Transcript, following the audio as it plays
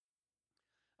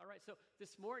So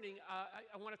this morning,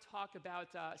 I want to talk about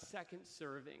second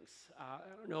servings. I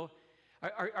don't know,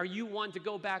 are you one to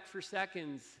go back for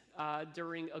seconds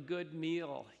during a good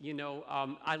meal? You know,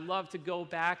 I love to go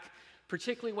back,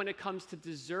 particularly when it comes to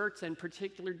desserts, and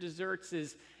particular desserts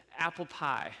is apple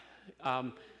pie.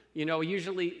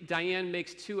 Usually Diane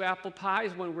makes 2 apple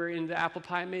pies when we're in the apple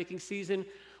pie making season.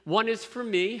 One is for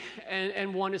me,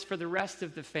 and one is for the rest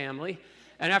of the family.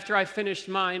 And after I finish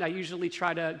mine, I usually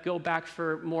try to go back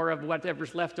for more of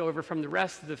whatever's left over from the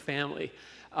rest of the family.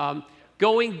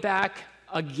 Going back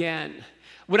again.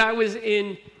 When I was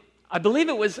in, I believe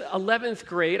it was 11th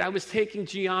grade, I was taking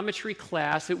geometry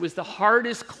class. It was the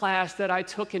hardest class that I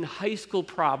took in high school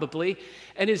probably,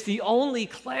 and it's the only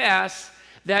class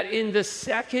that in the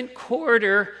second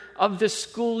quarter of the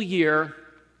school year,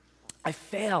 I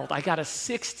failed. I got a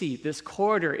 60 this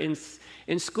quarter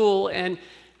in school, and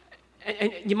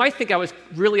you might think I was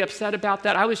really upset about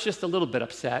that. I was just a little bit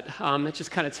upset. It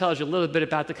just kind of tells you a little bit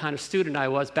about the kind of student I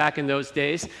was back in those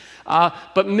days.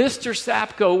 But Mr.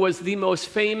 Sapko was the most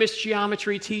famous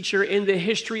geometry teacher in the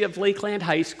history of Lakeland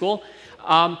High School.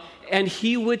 And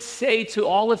he would say to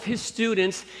all of his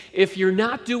students, if you're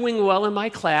not doing well in my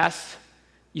class,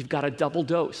 you've got a double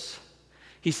dose.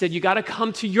 He said, you got to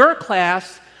come to your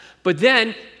class, but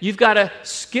then you've got to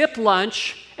skip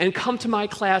lunch and come to my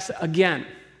class again.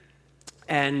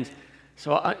 And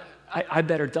so I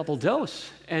better double dose.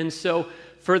 And so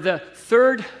for the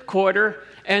third quarter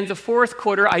and the fourth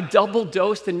quarter, I double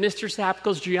dosed in Mr.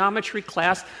 Sapko's geometry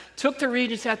class, took the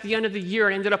Regents at the end of the year,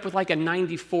 and ended up with like a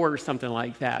 94 or something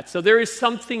like that. So there is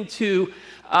something to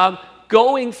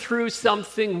going through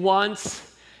something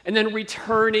once and then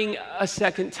returning a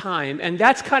second time. And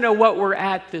that's kind of what we're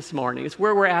at this morning. It's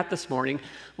where we're at this morning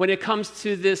when it comes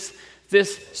to this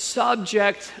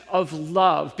subject of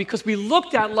love, because we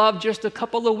looked at love just a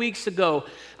couple of weeks ago.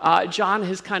 John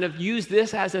has kind of used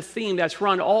this as a theme that's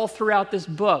run all throughout this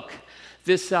book,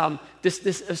 this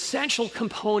essential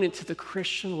component to the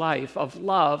Christian life of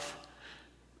love,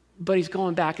 but he's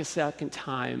going back a second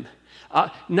time,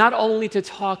 not only to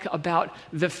talk about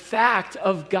the fact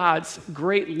of God's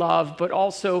great love, but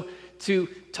also to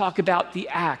talk about the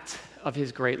act of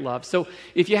his great love. So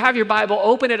if you have your Bible,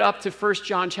 open it up to 1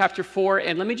 John chapter 4,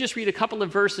 and let me just read a couple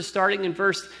of verses starting in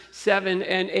verse 7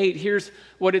 and 8. Here's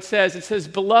what it says. It says,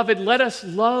 "Beloved, let us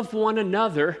love one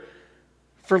another,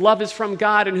 for love is from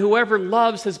God, and whoever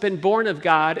loves has been born of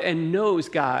God and knows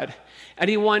God.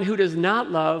 Anyone who does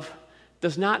not love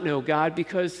does not know God,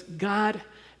 because God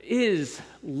is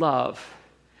love."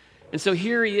 And so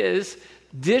here he is,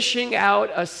 dishing out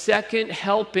a second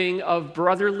helping of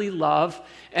brotherly love.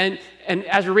 And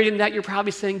as we're reading that, you're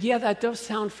probably saying, yeah, that does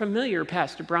sound familiar,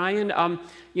 Pastor Brian.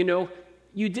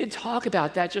 You did talk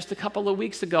about that just a couple of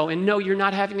weeks ago. And no, you're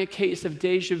not having a case of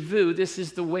deja vu. This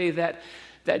is the way that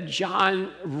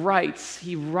John writes.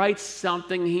 He writes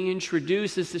something, he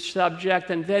introduces the subject,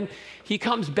 and then he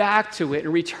comes back to it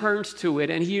and returns to it,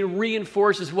 and he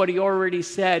reinforces what he already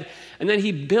said, and then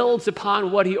he builds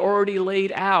upon what he already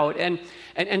laid out.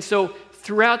 And so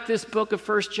throughout this book of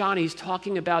 1 John, he's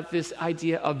talking about this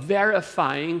idea of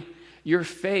verifying your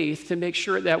faith to make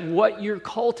sure that what you're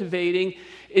cultivating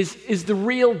is the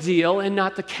real deal and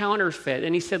not the counterfeit.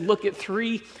 And he said, look at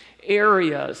 3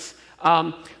 areas.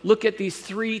 Look at these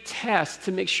 3 tests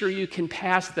to make sure you can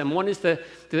pass them. One is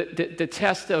the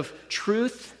test of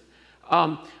truth.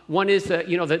 One is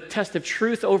the test of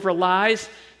truth over lies.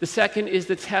 The second is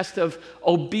the test of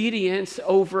obedience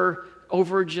over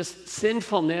just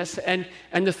sinfulness. And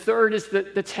the third is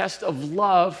the test of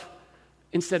love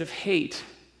instead of hate.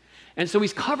 And so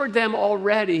he's covered them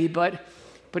already, but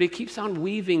he keeps on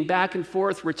weaving back and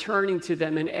forth, returning to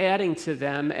them and adding to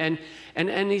them.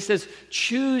 And he says,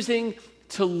 choosing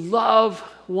to love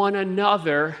one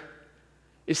another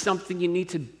is something you need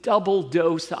to double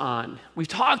dose on. We've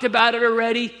talked about it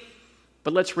already,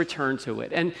 but let's return to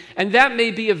it. And that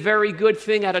may be a very good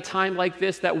thing at a time like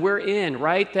this that we're in,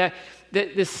 right? That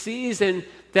the season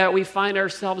that we find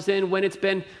ourselves in, when it's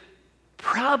been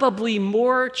probably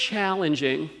more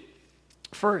challenging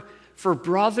for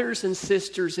brothers and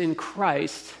sisters in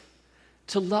Christ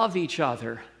to love each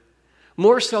other,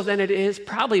 more so than it is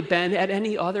probably been at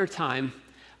any other time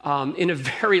in a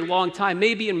very long time,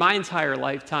 maybe in my entire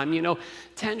lifetime.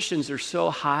 Tensions are so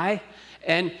high,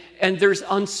 and there's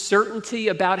uncertainty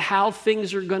about how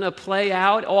things are going to play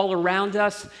out all around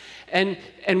us. And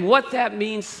what that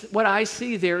means, what I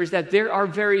see there, is that there are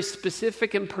very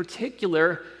specific and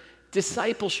particular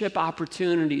discipleship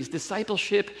opportunities,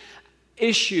 discipleship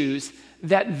issues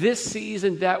that this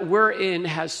season that we're in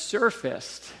has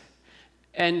surfaced.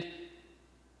 And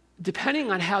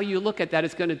depending on how you look at that,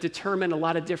 it's going to determine a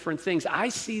lot of different things. I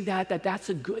see that's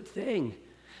a good thing.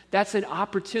 That's an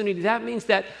opportunity. That means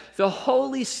that the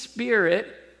Holy Spirit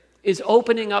is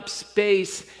opening up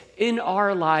space in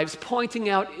our lives, pointing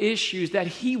out issues that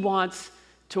he wants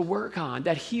to work on,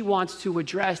 that he wants to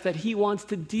address, that he wants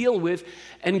to deal with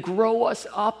and grow us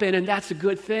up in, and that's a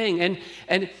good thing.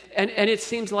 And it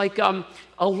seems like a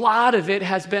lot of it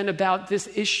has been about this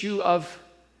issue of,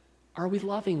 are we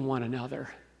loving one another?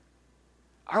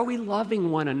 Are we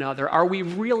loving one another? Are we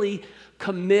really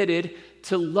committed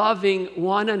to loving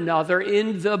one another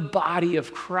in the body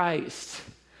of Christ?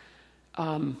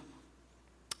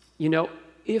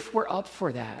 If we're up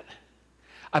for that,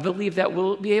 I believe that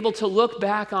we'll be able to look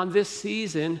back on this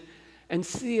season and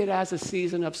see it as a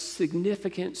season of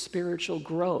significant spiritual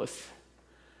growth.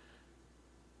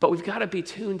 But we've got to be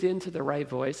tuned into the right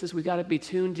voices. We've got to be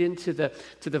tuned into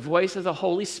the voice of the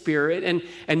Holy Spirit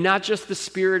and not just the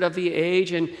spirit of the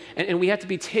age. And we have to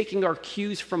be taking our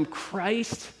cues from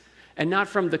Christ and not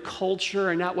from the culture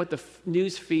and not what the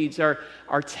news feeds are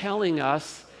telling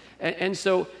us. And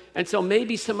so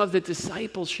maybe some of the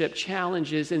discipleship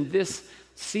challenges in this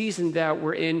season that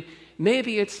we're in,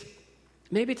 maybe it's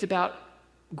about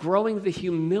growing the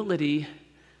humility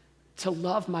to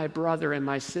love my brother and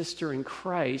my sister in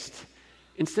Christ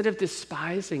instead of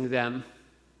despising them,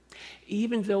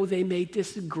 even though they may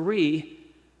disagree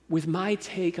with my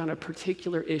take on a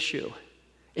particular issue.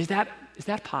 Is that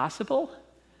possible?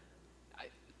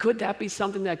 Could that be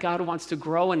something that God wants to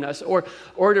grow in us? Or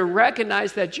to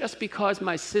recognize that just because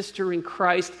my sister in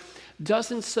Christ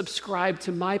doesn't subscribe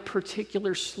to my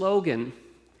particular slogan,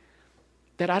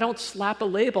 that I don't slap a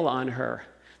label on her,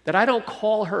 that I don't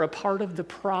call her a part of the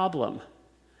problem,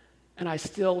 and I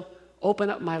still open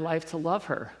up my life to love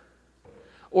her.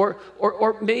 Or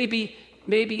maybe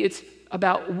it's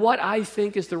about what I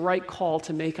think is the right call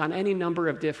to make on any number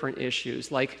of different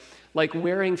issues, like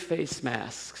wearing face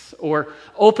masks or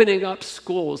opening up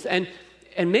schools, and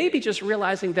maybe just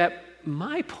realizing that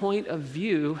my point of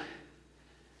view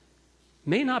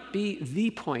may not be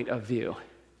the point of view.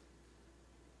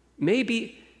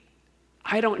 Maybe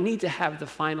I don't need to have the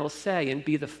final say and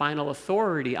be the final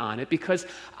authority on it because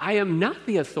I am not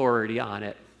the authority on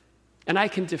it. And I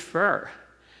can defer.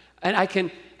 And I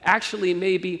can actually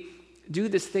maybe do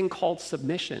this thing called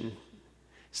submission.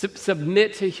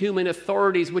 Submit to human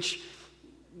authorities, which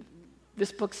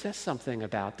this book says something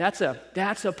about. That's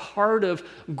a part of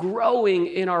growing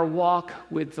in our walk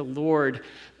with the Lord,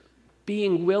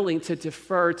 being willing to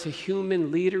defer to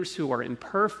human leaders who are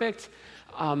imperfect.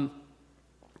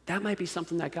 That might be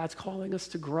something that God's calling us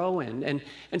to grow in.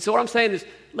 And so what I'm saying is,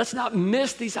 let's not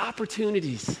miss these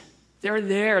opportunities. They're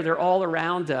there. They're all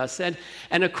around us. And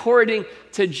according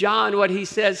to John, what he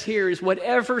says here is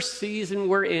whatever season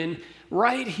we're in,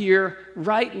 right here,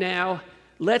 right now,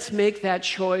 let's make that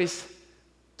choice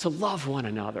to love one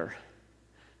another.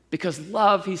 Because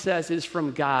love, he says, is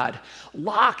from God.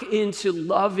 Lock into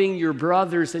loving your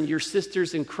brothers and your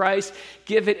sisters in Christ.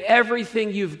 Give it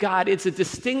everything you've got. It's a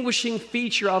distinguishing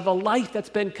feature of a life that's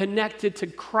been connected to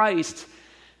Christ,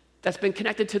 that's been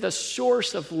connected to the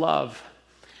source of love.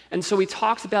 And so he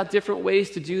talks about different ways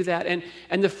to do that.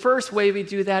 And the first way we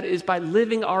do that is by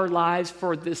living our lives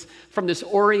from this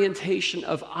orientation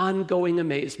of ongoing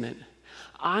amazement.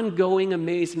 Ongoing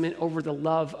amazement over the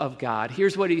love of God.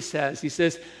 Here's what he says. He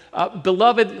says,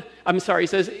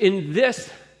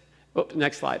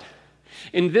 next slide.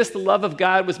 In this, the love of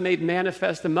God was made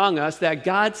manifest among us, that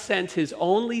God sent his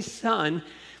only Son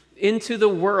into the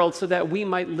world so that we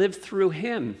might live through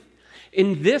him.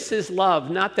 In this is love,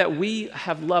 not that we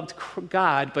have loved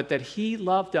God, but that he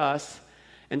loved us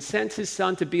and sent his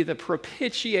Son to be the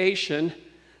propitiation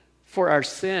for our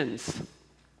sins.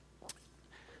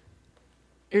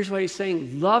 Here's what he's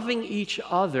saying. Loving each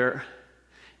other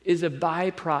is a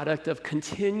byproduct of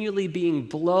continually being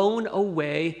blown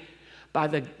away by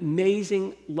the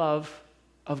amazing love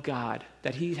of God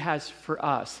that he has for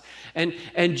us. And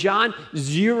John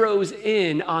zeroes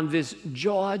in on this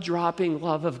jaw-dropping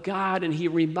love of God, and he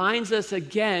reminds us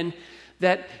again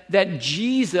that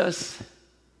Jesus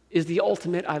is the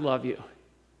ultimate I love you.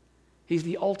 He's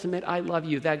the ultimate I love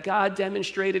you. That God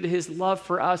demonstrated his love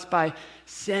for us by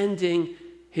sending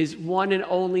his one and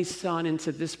only Son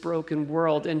into this broken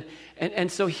world.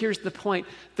 And so here's the point.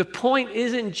 The point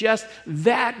isn't just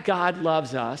that God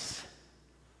loves us.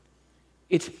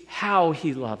 It's how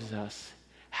he loves us,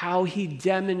 how he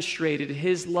demonstrated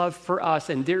his love for us.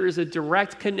 And there is a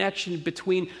direct connection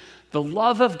between the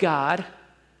love of God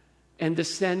and the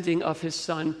sending of his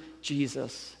Son,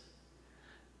 Jesus.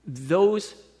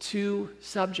 Those two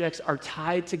subjects are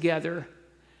tied together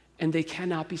and they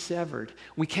cannot be severed.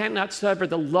 We cannot sever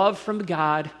the love from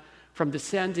God from the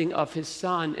sending of his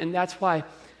Son, and that's why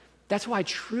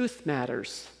truth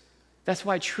matters. That's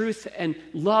why truth and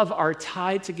love are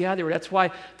tied together. That's why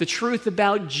the truth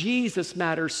about Jesus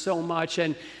matters so much.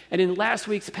 And in last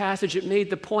week's passage, it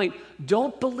made the point,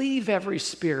 don't believe every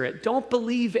spirit. Don't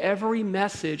believe every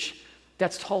message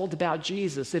that's told about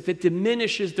Jesus. If it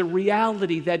diminishes the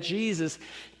reality that Jesus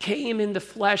came in the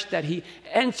flesh, that he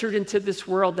entered into this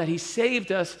world, that he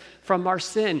saved us from our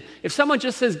sin. If someone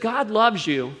just says God loves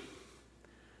you,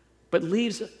 but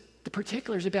leaves the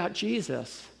particulars about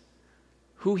Jesus,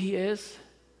 who he is,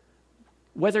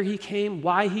 whether he came,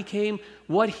 why he came,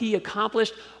 what he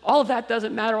accomplished, all of that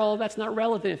doesn't matter. All of that's not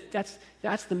relevant.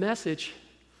 That's the message.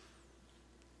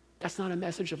 That's not a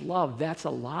message of love. That's a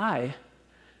lie.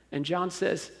 And John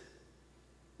says,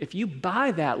 if you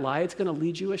buy that lie, it's going to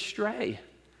lead you astray.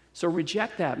 So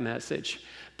reject that message.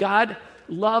 God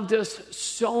loved us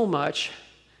so much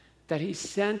that he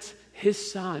sent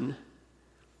his Son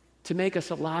to make us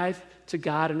alive to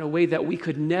God in a way that we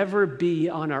could never be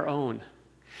on our own.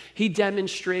 He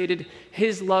demonstrated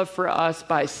his love for us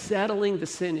by settling the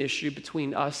sin issue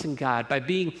between us and God, by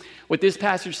being what this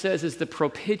passage says is the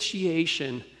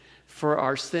propitiation for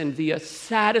our sin, the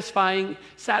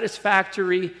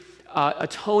satisfactory,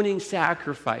 atoning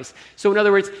sacrifice. So in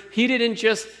other words, he didn't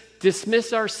just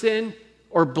dismiss our sin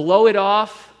or blow it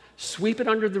off, sweep it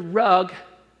under the rug.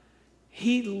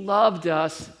 He loved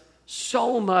us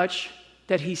so much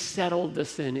that he settled the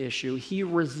sin issue. He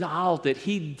resolved it.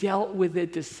 He dealt with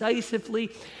it decisively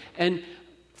and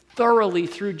thoroughly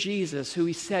through Jesus, who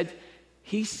he said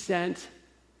he sent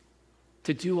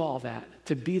to do all that,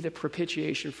 to be the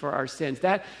propitiation for our sins.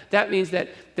 That means that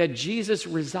Jesus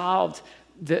resolved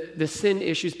the sin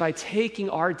issues by taking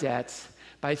our debts,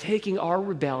 by taking our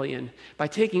rebellion, by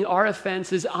taking our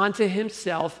offenses onto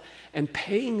himself and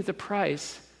paying the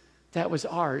price that was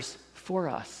ours for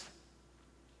us.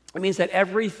 It means that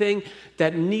everything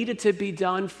that needed to be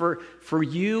done for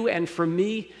you and for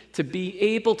me to be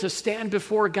able to stand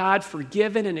before God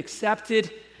forgiven and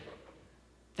accepted,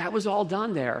 that was all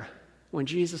done there when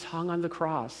Jesus hung on the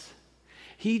cross.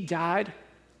 He died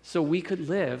so we could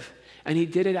live, and he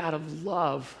did it out of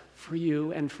love for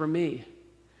you and for me.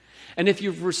 And if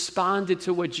you've responded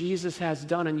to what Jesus has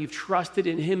done and you've trusted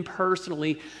in him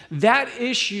personally, that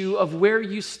issue of where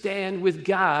you stand with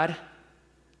God,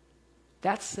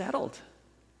 that's settled.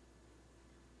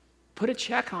 Put a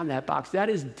check on that box. That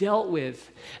is dealt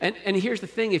with. And here's the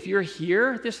thing. If you're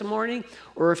here this morning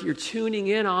or if you're tuning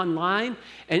in online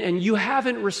and you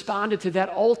haven't responded to that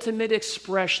ultimate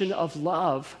expression of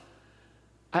love,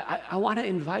 I want to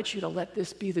invite you to let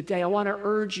this be the day. I want to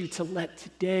urge you to let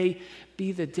today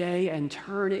be the day and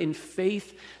turn in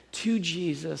faith to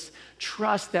Jesus.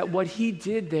 Trust that what he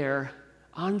did there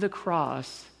on the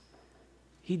cross,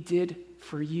 he did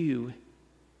for you.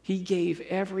 He gave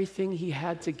everything he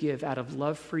had to give out of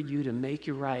love for you to make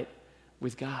you right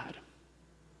with God.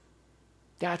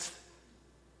 That's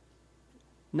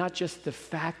not just the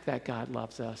fact that God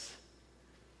loves us.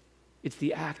 It's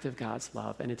the act of God's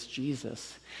love, and it's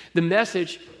Jesus. The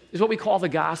message is what we call the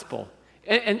gospel.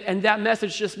 And that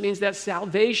message just means that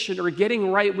salvation or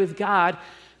getting right with God,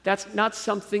 that's not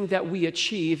something that we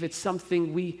achieve. It's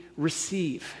something we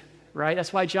receive, right?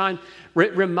 That's why John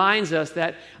reminds us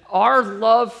that our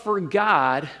love for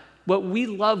God, what we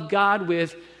love God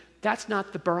with, that's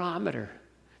not the barometer.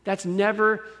 That's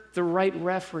never the right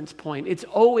reference point. It's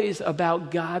always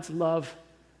about God's love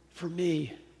for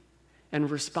me and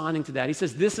responding to that. He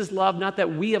says, this is love, not that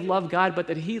we have loved God, but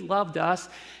that he loved us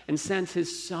and sent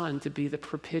his Son to be the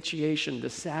propitiation, the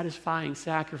satisfying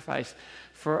sacrifice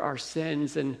for our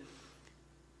sins. And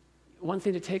one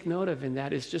thing to take note of in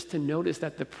that is just to notice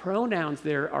that the pronouns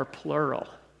there are plural.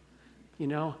 You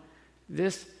know,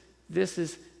 this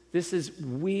is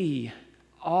we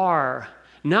are,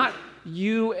 not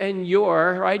you and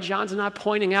your, right? John's not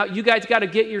pointing out, you guys got to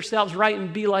get yourselves right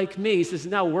and be like me. He says,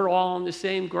 no, we're all on the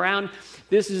same ground.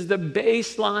 This is the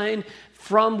baseline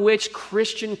from which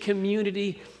Christian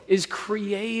community is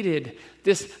created.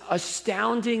 This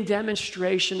astounding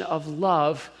demonstration of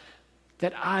love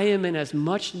that I am in as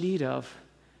much need of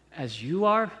as you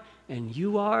are, and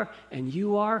you are, and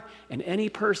you are, and any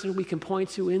person we can point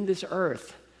to in this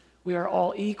earth. We are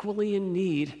all equally in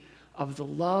need of the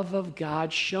love of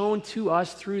God shown to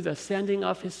us through the sending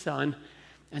of his Son.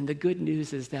 And the good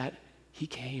news is that he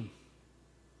came.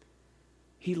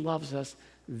 He loves us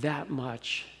that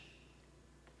much.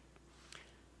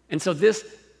 And so this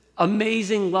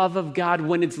amazing love of God,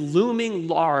 when it's looming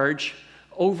large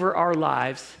over our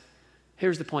lives,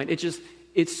 here's the point.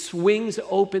 It swings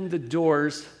open the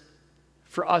doors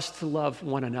for us to love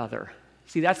one another.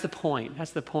 See, that's the point.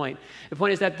 That's the point. The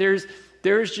point is that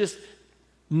there's just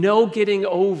no getting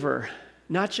over,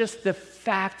 not just the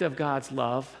fact of God's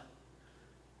love,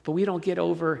 but we don't get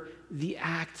over the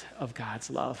act of God's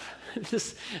love.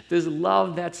 This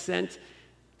love that sent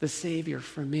the Savior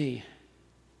for me.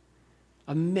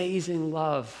 Amazing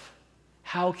love.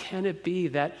 How can it be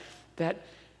that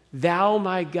thou,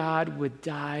 my God, would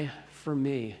die for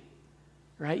me?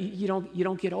 Right? You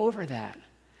don't get over that.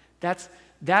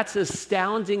 That's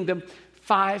astounding. The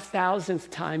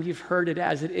 5,000th time you've heard it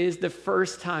as it is the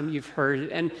first time you've heard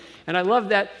it. And I love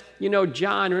that,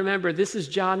 John, remember, this is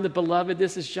John the beloved.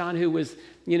 This is John who was,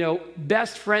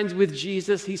 best friends with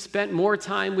Jesus. He spent more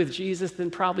time with Jesus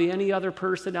than probably any other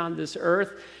person on this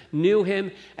earth, knew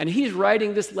him. And he's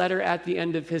writing this letter at the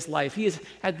end of his life.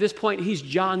 At this point, he's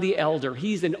John the Elder.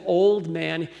 He's an old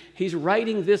man. He's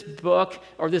writing this book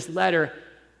or this letter,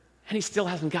 and he still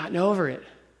hasn't gotten over it.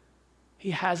 He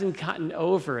hasn't gotten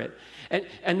over it.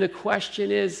 And the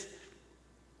question is,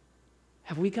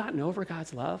 have we gotten over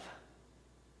God's love?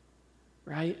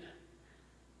 Right?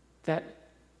 That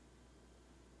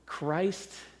Christ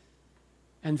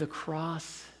and the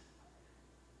cross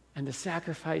and the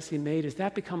sacrifice he made, has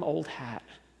that become old hat?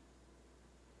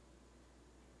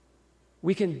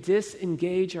 We can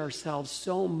disengage ourselves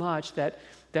so much that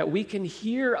we can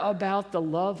hear about the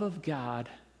love of God.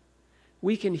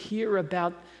 We can hear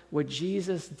about what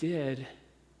Jesus did,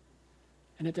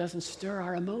 and it doesn't stir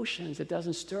our emotions. It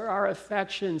doesn't stir our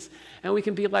affections. And we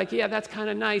can be like, yeah, that's kind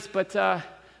of nice, but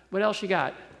what else you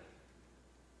got?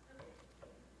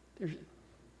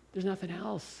 There's nothing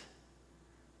else.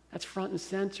 That's front and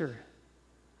center.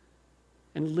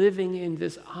 And living in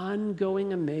this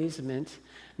ongoing amazement,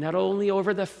 not only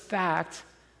over the fact,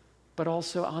 but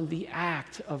also on the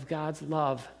act of God's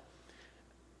love.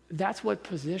 That's what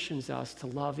positions us to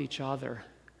love each other.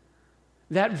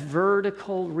 That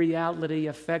vertical reality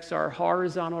affects our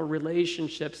horizontal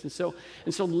relationships. And so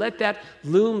let that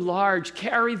loom large.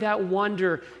 Carry that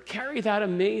wonder, carry that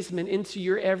amazement into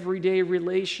your everyday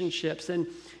relationships. And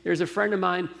there's a friend of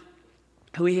mine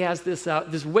who he has this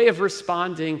way of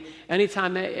responding.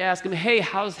 Anytime I ask him, hey,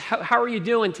 how are you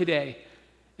doing today?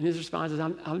 And his response is,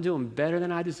 I'm doing better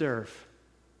than I deserve.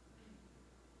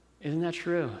 Isn't that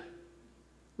true?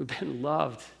 We've been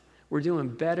loved. We're doing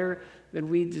better than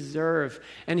we deserve.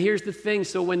 And here's the thing.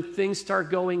 So when things start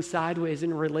going sideways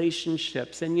in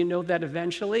relationships, and you know that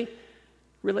eventually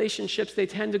relationships, they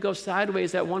tend to go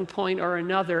sideways at one point or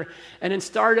another. And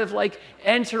instead of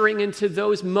entering into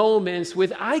those moments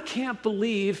with, I can't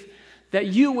believe that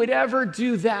you would ever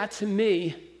do that to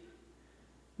me,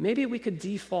 maybe we could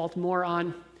default more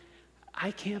on,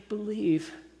 I can't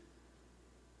believe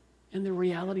in the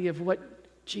reality of what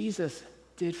Jesus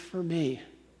did for me,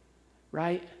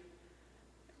 right?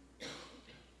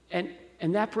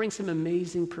 And that brings some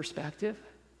amazing perspective.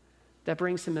 That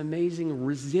brings some amazing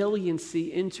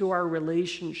resiliency into our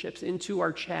relationships, into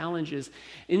our challenges,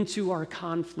 into our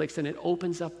conflicts, and it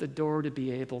opens up the door to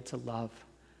be able to love.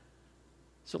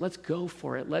 So let's go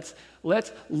for it. Let's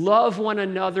love one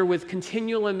another with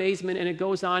continual amazement, and it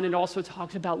goes on and also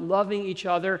talks about loving each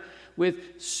other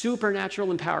with supernatural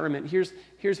empowerment.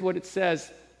 Here's what it says.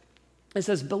 It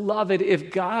says, beloved,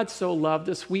 if God so loved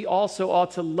us, we also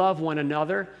ought to love one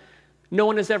another. No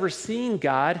one has ever seen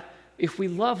God. If we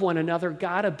love one another,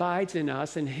 God abides in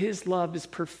us, and his love is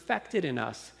perfected in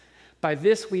us. By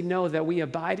this we know that we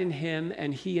abide in him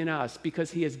and he in us,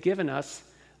 because he has given us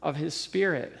of his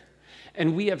Spirit.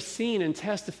 And we have seen and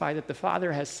testified that the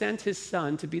Father has sent his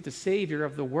Son to be the Savior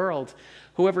of the world.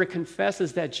 Whoever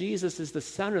confesses that Jesus is the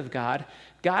Son of God,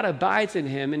 God abides in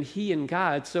him and he in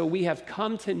God. So we have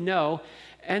come to know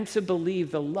and to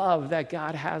believe the love that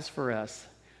God has for us.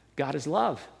 God is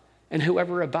love. And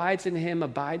whoever abides in him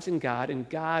abides in God, and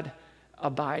God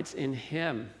abides in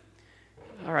him.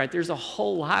 All right, there's a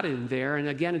whole lot in there. And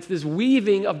again, it's this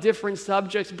weaving of different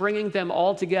subjects, bringing them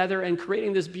all together and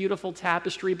creating this beautiful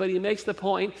tapestry. But he makes the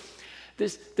point,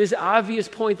 this obvious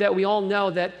point that we all know,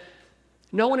 that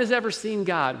no one has ever seen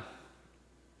God,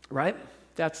 right?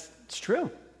 It's true.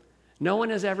 No one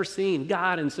has ever seen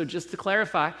God. And so just to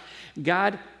clarify,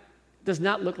 God does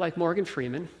not look like Morgan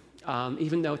Freeman.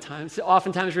 Even though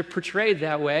oftentimes we're portrayed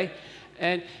that way.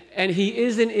 And he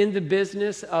isn't in the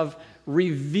business of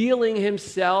revealing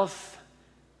himself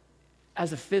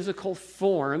as a physical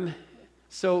form.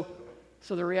 So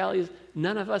the reality is,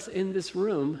 none of us in this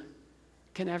room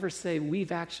can ever say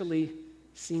we've actually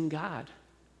seen God.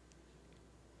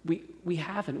 We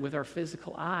haven't with our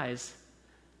physical eyes.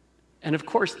 And of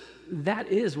course, that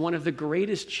is one of the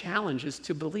greatest challenges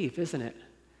to belief, isn't it?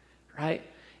 Right?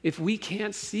 If we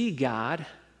can't see God,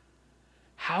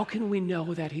 how can we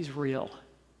know that he's real?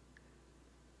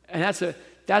 And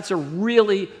that's a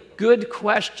really good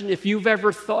question. If you've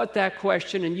ever thought that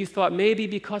question and you thought maybe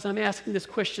because I'm asking this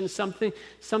question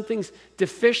something's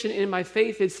deficient in my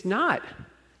faith, it's not.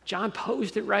 John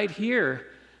posed it right here.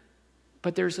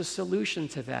 But there's a solution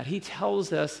to that. He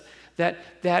tells us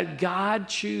that God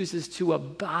chooses to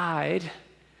abide,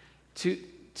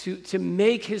 to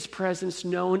make his presence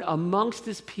known amongst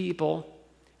his people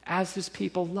as his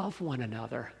people love one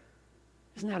another.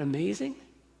 Isn't that amazing?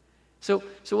 So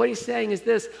what he's saying is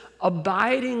this: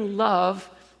 abiding love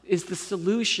is the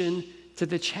solution to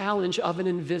the challenge of an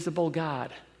invisible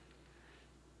God.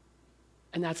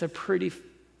 And that's a pretty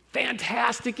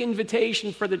fantastic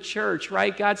invitation for the church,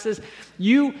 right? God says,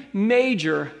 you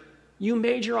major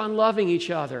on loving each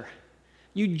other.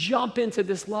 You jump into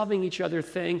this loving each other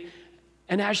thing,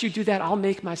 and as you do that, I'll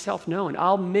make myself known.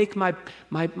 I'll make my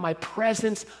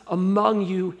presence among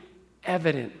you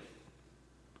evident.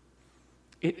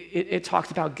 It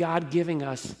talks about God giving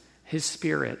us his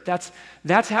Spirit.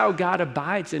 That's how God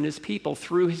abides in his people,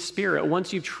 through his Spirit.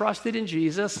 Once you've trusted in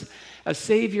Jesus as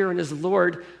Savior and as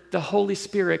Lord, the Holy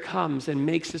Spirit comes and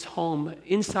makes his home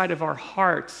inside of our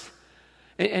hearts.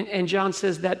 And John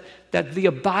says that the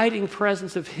abiding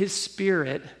presence of his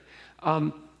Spirit,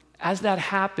 as that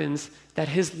happens, that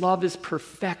his love is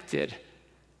perfected.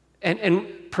 And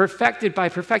perfected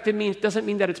doesn't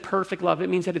mean that it's perfect love. It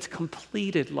means that it's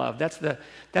completed love. That's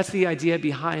the idea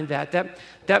behind that.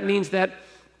 That means that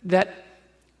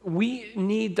we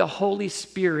need the Holy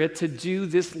Spirit to do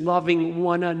this loving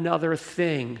one another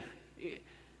thing.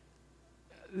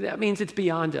 That means it's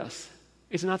beyond us.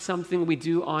 It's not something we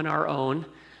do on our own.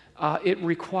 It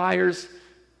requires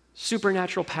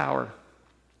supernatural power.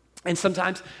 And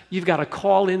sometimes you've got to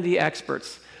call in the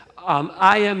experts.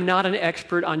 I am not an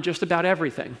expert on just about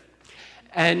everything.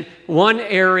 And one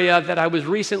area that I was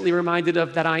recently reminded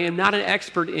of that I am not an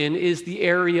expert in is the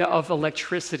area of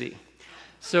electricity.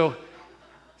 So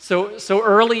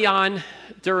early on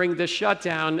during the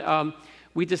shutdown,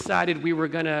 we decided we were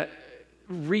going to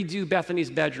redo Bethany's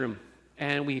bedroom.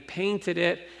 And we painted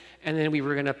it, and then we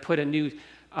were going to put a new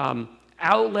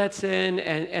outlets in.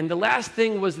 And the last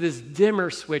thing was this dimmer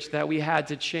switch that we had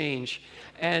to change.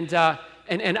 And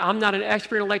I'm not an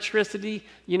expert in electricity.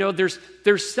 You know, there's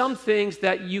some things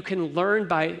that you can learn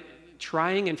by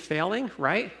trying and failing,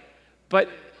 right? But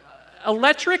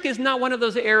electric is not one of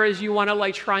those areas you want to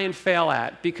like try and fail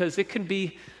at, because it can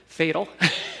be fatal.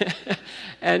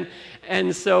 and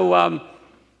so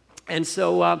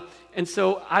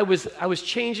I was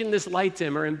changing this light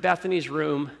dimmer in Bethany's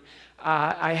room.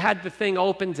 I had the thing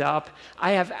opened up.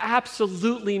 I have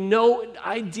absolutely no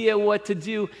idea what to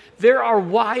do. There are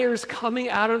wires coming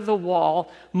out of the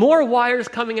wall, more wires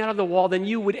coming out of the wall than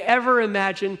you would ever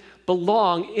imagine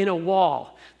belong in a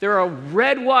wall. There are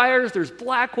red wires, there's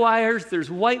black wires,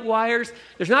 there's white wires.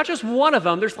 There's not just one of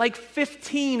them, there's like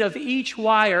 15 of each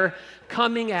wire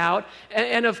coming out.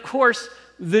 And of course,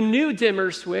 the new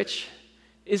dimmer switch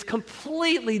is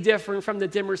completely different from the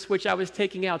dimmer switch I was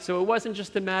taking out. So it wasn't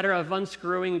just a matter of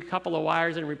unscrewing a couple of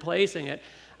wires and replacing it.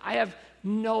 I have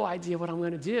no idea what I'm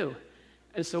going to do.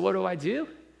 And so what do?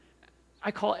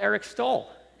 I call Eric Stoll.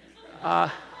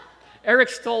 Eric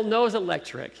Stoll knows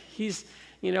electric. He's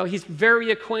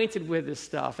very acquainted with this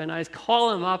stuff. And I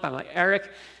call him up. I'm like, Eric,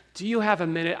 do you have a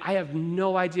minute? I have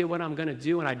no idea what I'm going to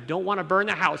do, and I don't want to burn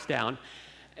the house down.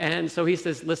 And so he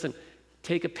says, listen,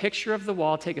 take a picture of the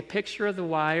wall, take a picture of the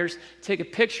wires, take a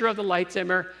picture of the light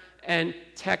dimmer, and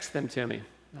text them to me.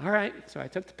 All right, so I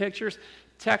took the pictures,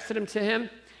 texted them to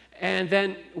him, and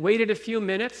then waited a few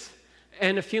minutes,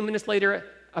 and a few minutes later,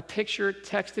 a picture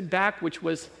texted back, which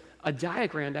was a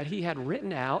diagram that he had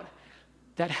written out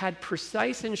that had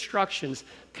precise instructions.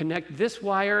 Connect this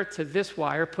wire to this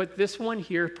wire, put this one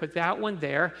here, put that one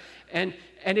there, and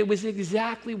it was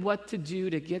exactly what to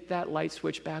do to get that light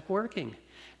switch back working.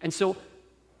 And so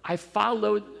I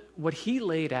followed what he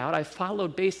laid out. I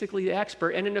followed basically the expert,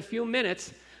 and in a few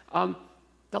minutes,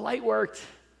 the light worked,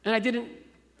 and I didn't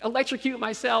electrocute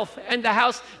myself, and the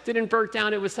house didn't burn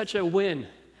down. It was such a win.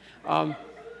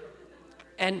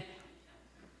 And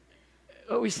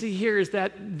what we see here is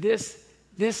that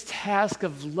this task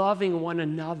of loving one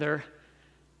another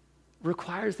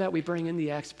requires that we bring in the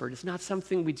expert. It's not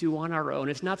something we do on our own.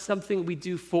 It's not something we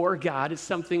do for God. It's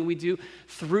something we do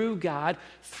through God,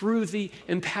 through the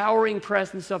empowering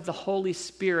presence of the Holy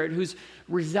Spirit who's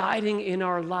residing in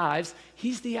our lives.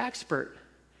 He's the expert.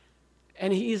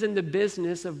 And he's in the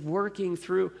business of working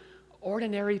through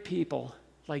ordinary people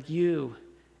like you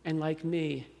and like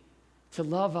me to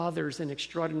love others in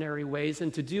extraordinary ways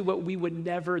and to do what we would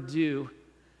never do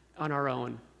on our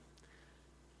own.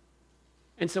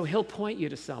 And so he'll point you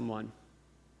to someone,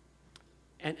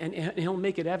 and he'll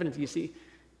make it evident. You see,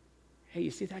 hey,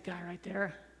 you see that guy right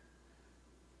there?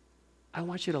 I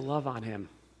want you to love on him.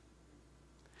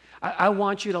 I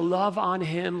want you to love on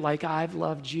him like I've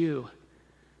loved you.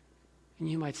 And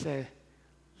you might say,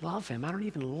 love him? I don't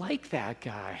even like that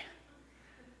guy.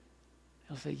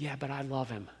 He'll say, yeah, but I love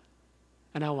him.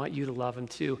 And I want you to love him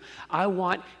too. I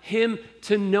want him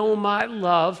to know my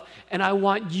love, and I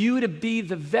want you to be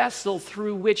the vessel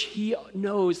through which he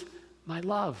knows my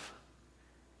love.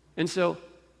 And so,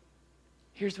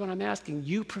 here's what I'm asking.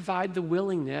 You provide the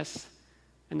willingness,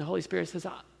 and the Holy Spirit says,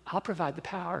 I'll provide the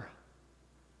power.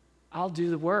 I'll do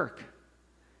the work.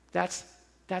 That's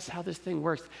how this thing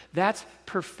works. That's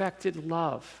perfected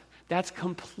love. That's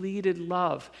completed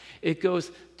love. It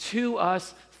goes to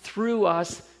us, through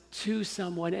us, to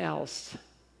someone else.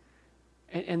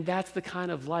 And that's the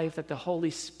kind of life that the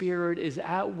Holy Spirit is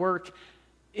at work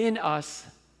in us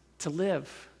to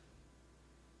live.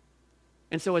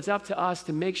 And so it's up to us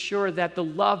to make sure that the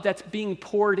love that's being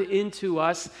poured into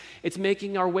us, it's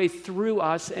making our way through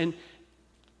us and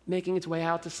making its way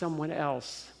out to someone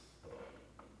else.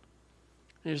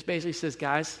 And it just basically says,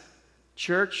 guys,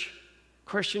 church,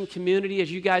 Christian community, as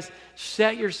you guys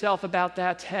set yourself about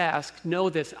that task, know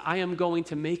this: I am going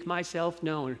to make myself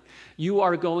known. You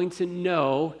are going to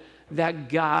know that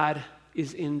God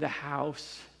is in the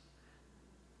house.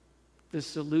 The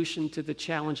solution to the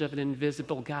challenge of an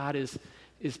invisible God is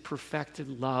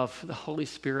perfected love, the Holy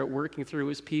Spirit working through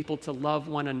his people to love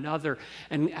one another.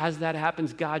 And as that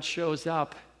happens, God shows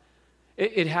up.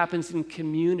 It happens in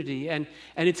community, and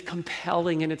it's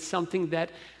compelling, and it's something that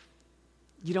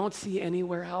you don't see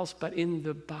anywhere else but in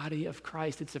the body of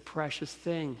Christ. It's a precious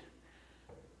thing.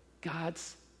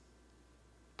 God's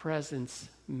presence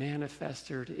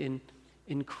manifested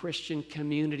in Christian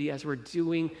community as we're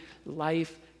doing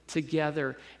life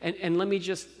together. And let me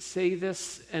just say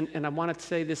this, and I want to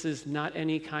say this is not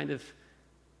any kind of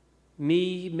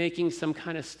me making some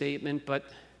kind of statement, but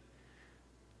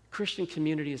Christian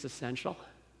community is essential.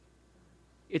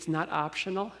 It's not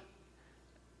optional.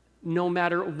 No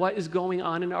matter what is going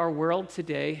on in our world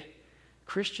today,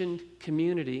 Christian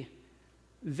community,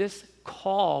 this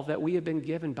call that we have been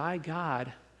given by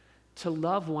God to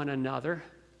love one another,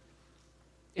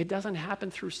 it doesn't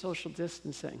happen through social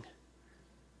distancing,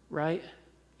 right?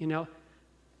 You know,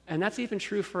 and that's even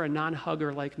true for a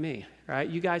non-hugger like me, right?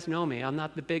 You guys know me. I'm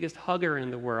not the biggest hugger in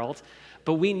the world,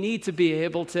 but we need to be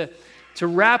able to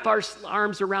wrap our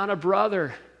arms around a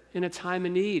brother in a time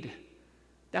of need.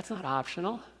 That's not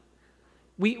optional.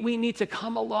 We need to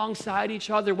come alongside each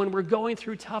other when we're going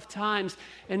through tough times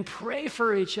and pray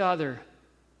for each other.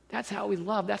 That's how we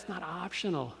love. That's not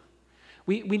optional.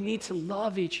 We need to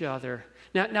love each other.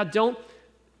 Now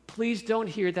please don't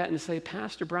hear that and say,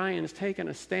 Pastor Brian is taking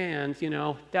a stand. You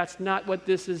know, that's not what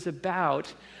this is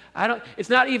about. It's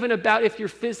not even about if you're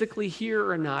physically here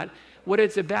or not. What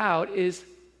it's about is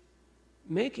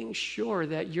making sure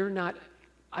that you're not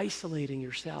isolating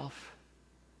yourself.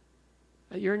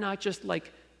 You're not just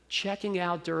like checking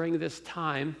out during this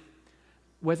time,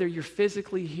 whether you're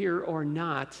physically here or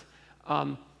not.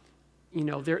 You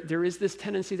know, there is this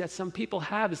tendency that some people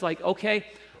have. It's like, okay,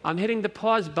 I'm hitting the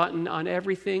pause button on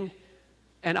everything,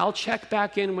 and I'll check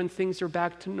back in when things are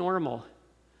back to normal.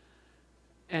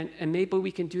 And maybe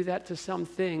we can do that to some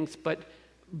things, but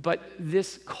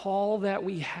this call that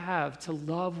we have to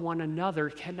love one another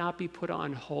cannot be put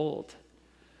on hold.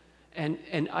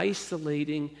 And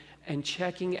isolating and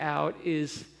checking out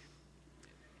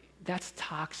that's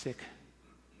toxic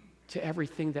to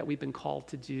everything that we've been called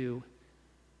to do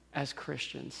as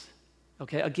Christians.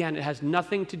 Okay, again, it has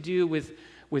nothing to do with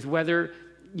whether,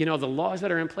 you know, the laws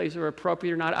that are in place are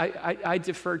appropriate or not. I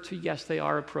defer to, yes, they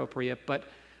are appropriate, but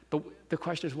the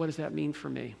question is, what does that mean for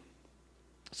me?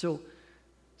 So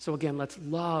again, let's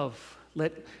love.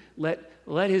 Let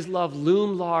his love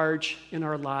loom large in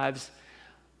our lives.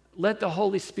 Let the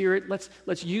Holy Spirit,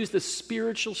 let's use the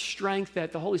spiritual strength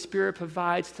that the Holy Spirit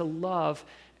provides to love.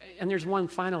 And there's one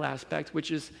final aspect,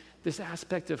 which is this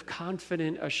aspect of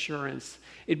confident assurance.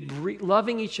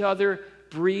 Loving each other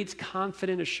breeds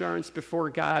confident assurance before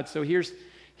God. So here's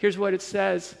what it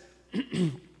says.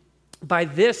 By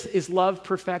this is love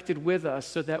perfected with us,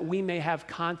 so that we may have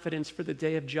confidence for the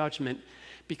day of judgment.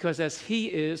 Because as he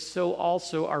is, so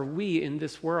also are we in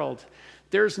this world.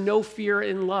 There's no fear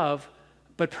in love,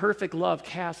 but perfect love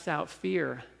casts out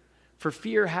fear. For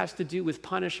fear has to do with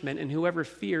punishment, and whoever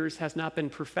fears has not been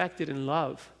perfected in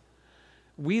love.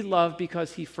 We love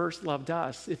because he first loved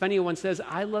us. If anyone says,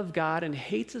 I love God and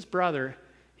hates his brother,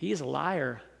 he is a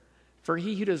liar. For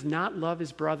he who does not love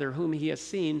his brother whom he has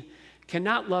seen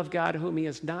cannot love God whom he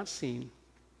has not seen.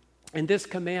 And this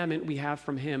commandment we have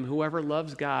from him, whoever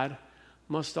loves God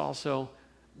must also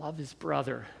love his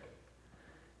brother.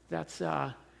 That's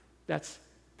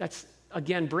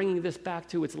again, bringing this back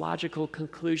to its logical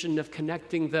conclusion of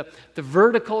connecting the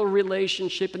vertical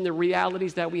relationship and the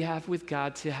realities that we have with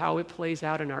God to how it plays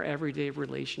out in our everyday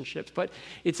relationships. But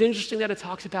it's interesting that it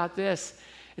talks about this.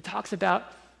 It talks about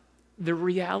the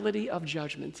reality of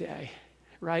Judgment Day,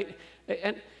 right?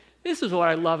 And this is what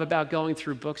I love about going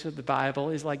through books of the Bible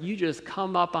is like you just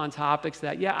come up on topics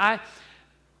that, I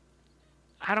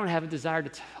don't have a desire to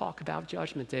talk about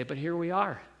Judgment Day, but here we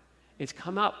are. It's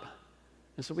come up.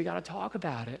 And so we got to talk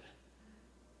about it.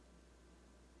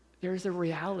 There's a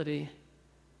reality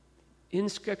in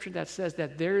Scripture that says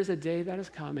that there is a day that is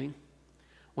coming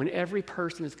when every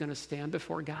person is going to stand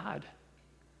before God,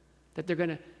 that they're going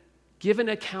to give an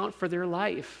account for their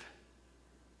life.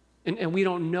 And we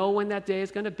don't know when that day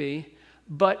is going to be,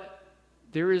 but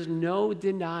there is no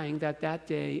denying that that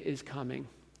day is coming.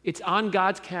 It's on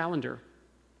God's calendar.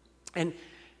 And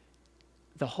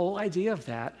the whole idea of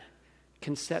that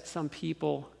can set some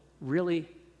people really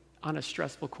on a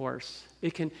stressful course.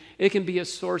 It can be a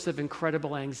source of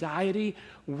incredible anxiety,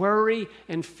 worry,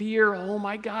 and fear. Oh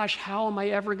my gosh, how am I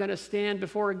ever going to stand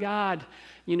before God?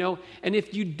 And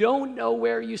if you don't know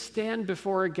where you stand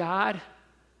before God,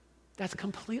 that's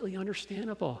completely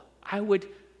understandable. I would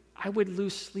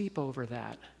lose sleep over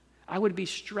that. I would be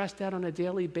stressed out on a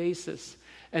daily basis.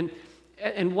 And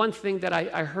one thing that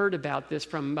I heard about this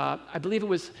from, I believe it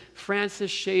was Francis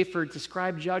Schaeffer,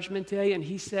 described Judgment Day, and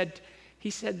he said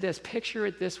this, picture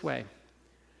it this way.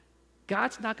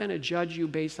 God's not going to judge you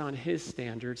based on his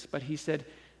standards, but he said,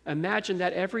 imagine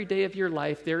that every day of your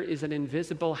life there is an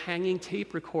invisible hanging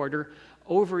tape recorder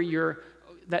over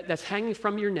that's hanging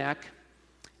from your neck,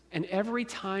 and every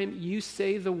time you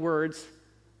say the words,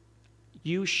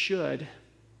 you should,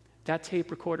 that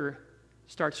tape recorder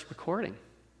starts recording.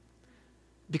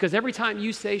 Because every time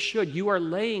you say should, you are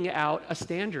laying out a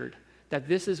standard that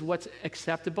this is what's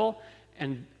acceptable,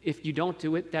 and if you don't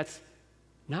do it, that's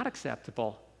not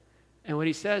acceptable. And what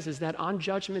he says is that on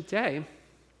Judgment Day,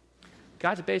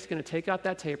 God's basically going to take out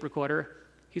that tape recorder,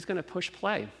 he's going to push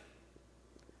play.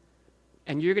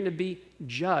 And you're going to be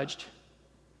judged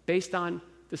based on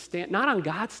not on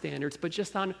God's standards, but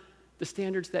just on the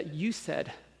standards that you set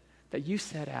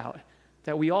out,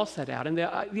 that we all set out. And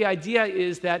the idea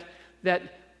is that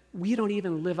we don't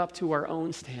even live up to our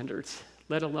own standards,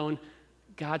 let alone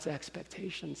God's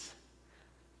expectations.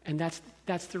 And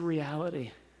that's the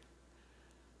reality.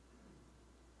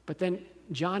 But then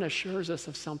John assures us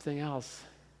of something else,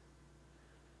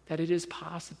 that it is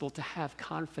possible to have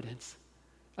confidence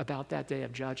about that day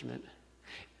of judgment.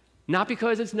 Not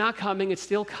because it's not coming, it's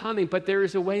still coming, but there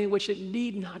is a way in which it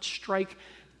need not strike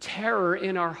terror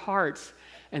in our hearts.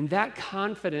 And that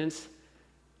confidence,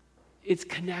 it's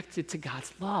connected to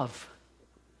God's love.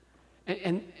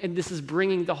 And this is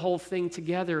bringing the whole thing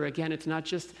together. Again, it's not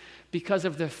just because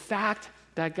of the fact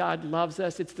that God loves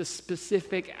us, it's the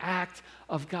specific act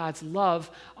of God's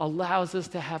love allows us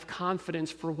to have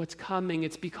confidence for what's coming.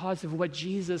 It's because of what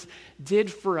Jesus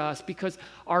did for us, because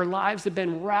our lives have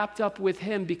been wrapped up with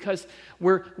him, because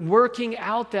we're working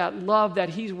out that love that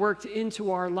he's worked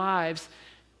into our lives.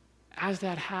 As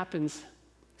that happens, it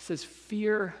says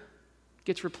fear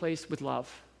gets replaced with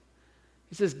love.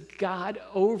 It says God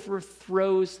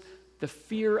overthrows the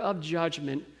fear of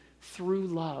judgment through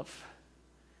love.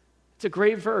 It's a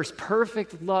great verse.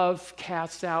 Perfect love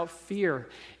casts out fear.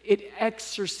 It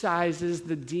exorcises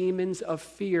the demons of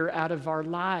fear out of our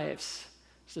lives.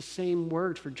 It's the same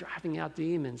word for driving out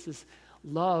demons. This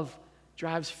love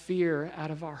drives fear out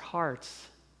of our hearts.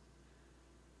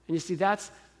 And you see,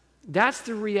 that's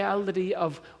the reality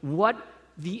of what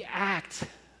the act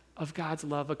of God's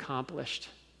love accomplished.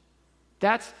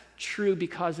 That's true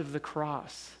because of the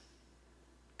cross.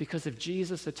 Because of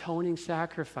Jesus' atoning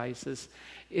sacrifices,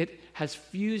 it has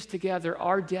fused together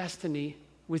our destiny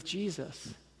with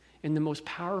Jesus in the most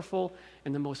powerful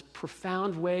and the most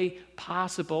profound way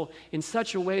possible, in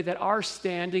such a way that our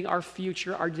standing, our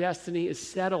future, our destiny is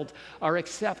settled. Our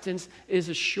acceptance is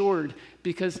assured,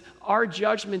 because our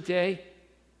judgment day,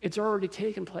 it's already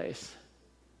taken place.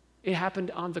 It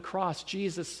happened on the cross.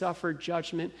 Jesus suffered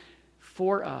judgment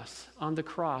for us on the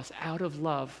cross out of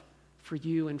love for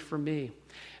you and for me.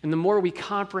 And the more we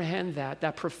comprehend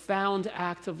that profound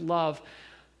act of love,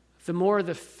 the more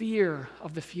the fear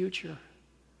of the future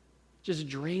just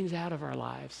drains out of our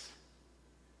lives.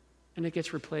 And it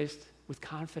gets replaced with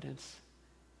confidence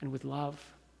and with love.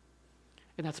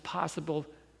 And that's possible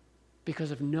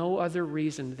because of no other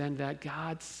reason than that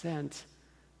God sent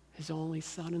his only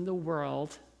Son in the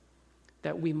world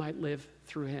that we might live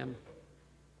through him.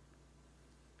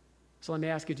 So let me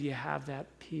ask you, do you have that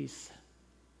peace?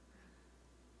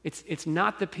 It's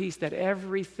not the peace that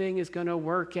everything is going to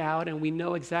work out and we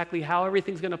know exactly how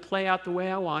everything's going to play out the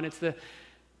way I want. It's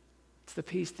the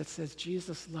peace that says,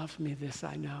 Jesus loves me, this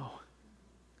I know.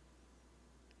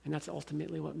 And that's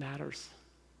ultimately what matters.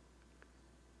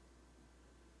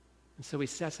 And so he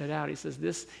sets it out. He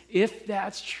says, if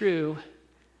that's true,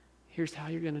 here's how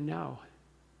you're going to know.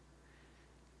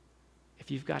 If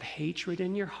you've got hatred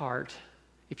in your heart,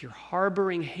 if you're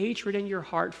harboring hatred in your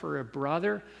heart for a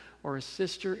brother or a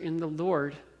sister in the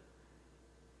Lord,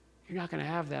 you're not going to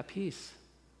have that peace.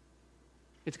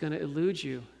 It's going to elude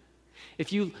you.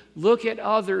 If you look at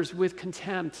others with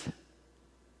contempt,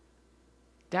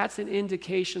 that's an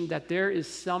indication that there is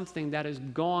something that has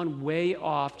gone way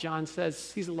off. John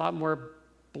says, he's a lot more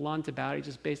blunt about it. He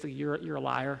just basically, you're a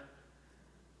liar.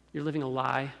 You're living a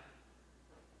lie.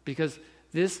 Because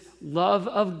this love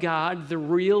of God, the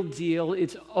real deal,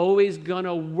 it's always going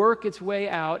to work its way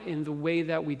out in the way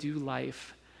that we do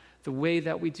life, the way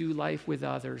that we do life with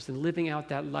others, and living out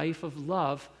that life of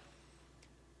love.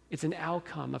 It's an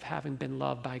outcome of having been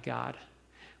loved by God.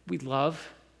 We love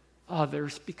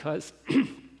others because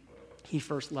he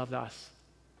first loved us.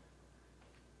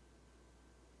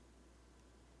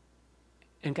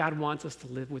 And God wants us to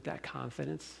live with that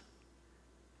confidence.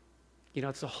 You know,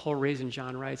 it's the whole reason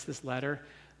John writes this letter.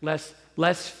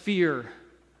 Less fear,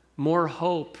 more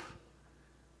hope,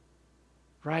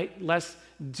 right? Less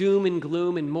doom and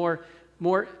gloom and more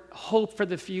hope for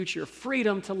the future,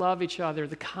 freedom to love each other,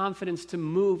 the confidence to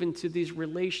move into these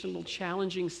relational,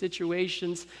 challenging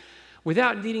situations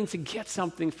without needing to get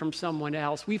something from someone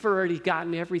else. We've already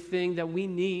gotten everything that we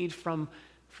need from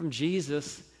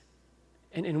Jesus,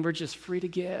 and we're just free to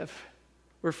give.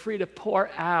 We're free to pour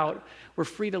out. We're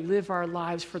free to live our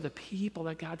lives for the people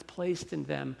that God's placed in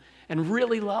them and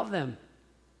really love them,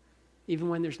 even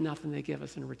when there's nothing they give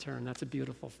us in return. That's a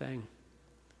beautiful thing.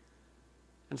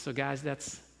 And so, guys,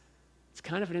 it's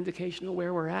kind of an indication of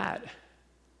where we're at.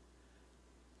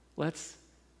 Let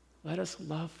us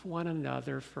love one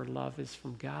another, for love is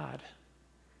from God.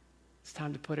 It's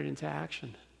time to put it into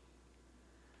action.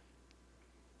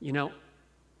 You know,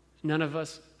 none of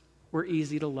us were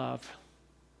easy to love.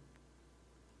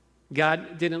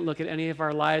 God didn't look at any of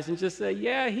our lives and just say,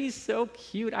 yeah, he's so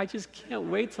cute. I just can't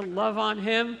wait to love on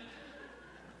him.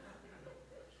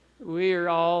 We are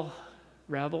all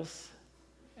rebels,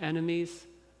 enemies,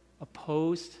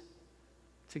 opposed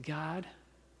to God,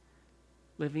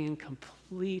 living in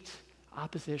complete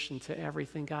opposition to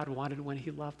everything God wanted when he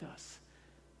loved us,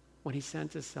 when he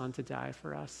sent his son to die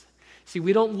for us. See,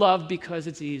 we don't love because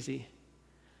it's easy.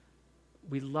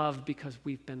 We love because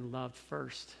we've been loved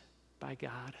first by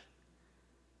God.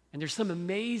 And there's some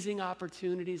amazing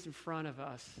opportunities in front of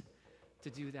us to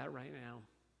do that right now.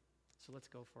 So let's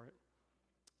go for it.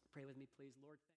 Pray with me, please, Lord.